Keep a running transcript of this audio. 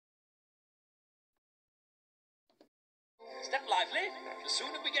Step lively. The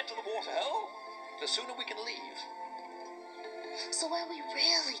sooner we get to the waterhole, the sooner we can leave. So where are we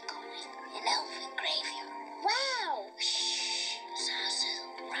really going? An elfin graveyard. Wow! Shh, Zazu.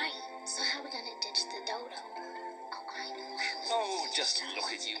 Right. So how are we gonna ditch the dodo? Oh, I know how. Oh, just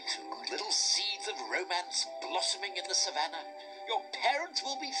look at you two. Little seeds of romance blossoming in the savannah. Your parents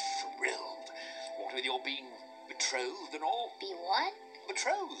will be thrilled. What with your being betrothed and all? Be what?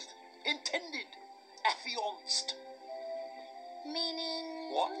 Betrothed. Intended. Affianced. Meaning?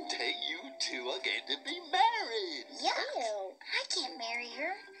 One day you two are going to be married. Yeah. Ew. I can't marry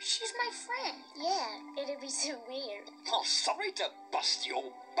her. She's my friend. Yeah, it'd be so weird. Oh, sorry to bust your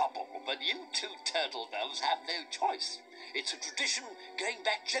bubble, but you two turtle doves have no choice. It's a tradition going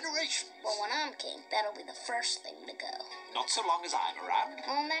back generations. Well, when I'm king, that'll be the first thing to go. Not so long as I'm around.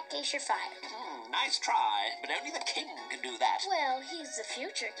 Well, in that case, you're fired. Nice try, but only the king can do that. Well, he's the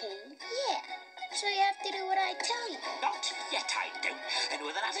future king. Yeah. So you have to do what I tell you. Not yet, I don't. And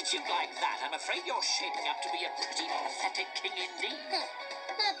with an attitude like that, I'm afraid you're shaping up to be a pretty pathetic king indeed.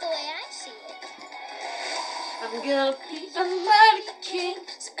 Not the way I see it. I'm gonna be a mighty king,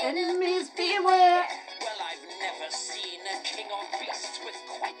 so enemies beware. Well, I've never seen a king or beast with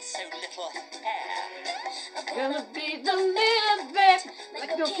quite so little hair. I'm gonna be the little bit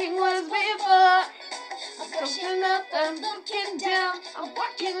like no king was before. I'm looking up and looking down, I'm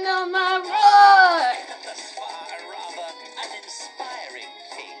walking on my road. Thus far, rather uninspiring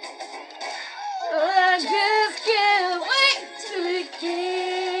thing. I just can't wait to be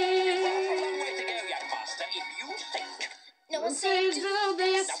king. Way to go, young master, if you think. No Don't one say said do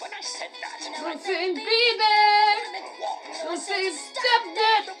this, Now, when I said that, don't say be there, I meant what? don't say stop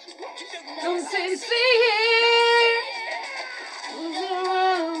that, What you don't know. don't say see here.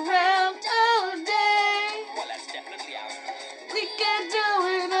 Around all day, Well, that's definitely out. we can do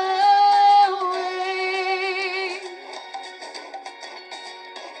it our way.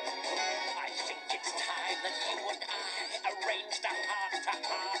 I think it's time that you and I arranged a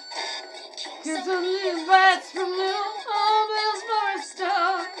heart-to-heart. 'Cause only advice from you always for a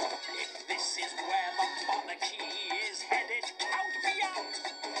star. If this is where the monarchy is headed, count me out.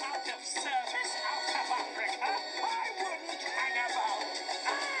 Out of service, out of Africa, I wouldn't hang about.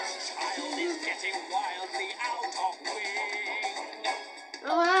 This child is getting wildly out of wing.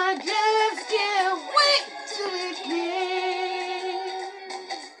 Oh, I just can't wait to be king.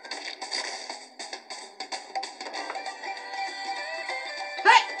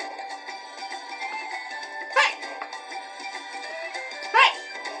 Hey! Hey! Hey!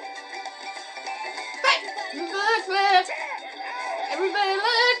 Hey! Look right. Everybody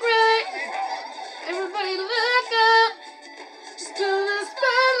look right. Everybody look up. Just to the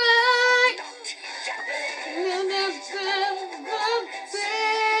spotlight. And it's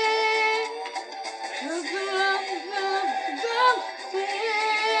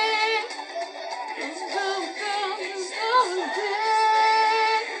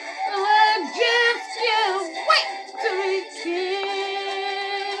I just can't wait to be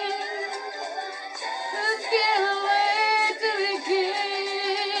king. Just can't wait to be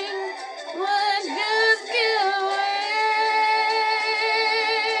king. I just can't wait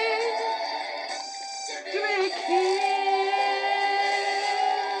to be king.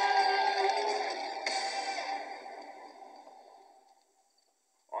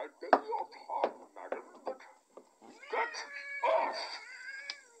 I beg your pardon, madam, but get off!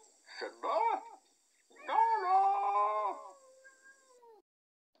 Simba? Nala!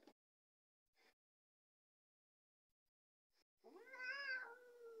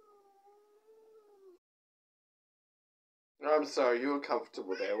 I'm sorry, you were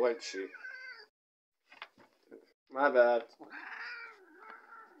comfortable there, weren't you? My bad.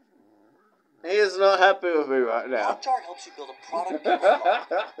 He is not happy with me right now. Hotjar helps you build a product you love.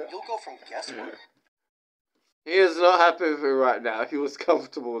 You'll go from guesswork. He is not happy with me right now. He was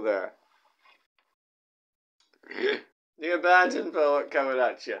comfortable there. The abandoned poet coming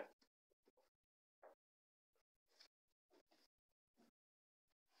at you.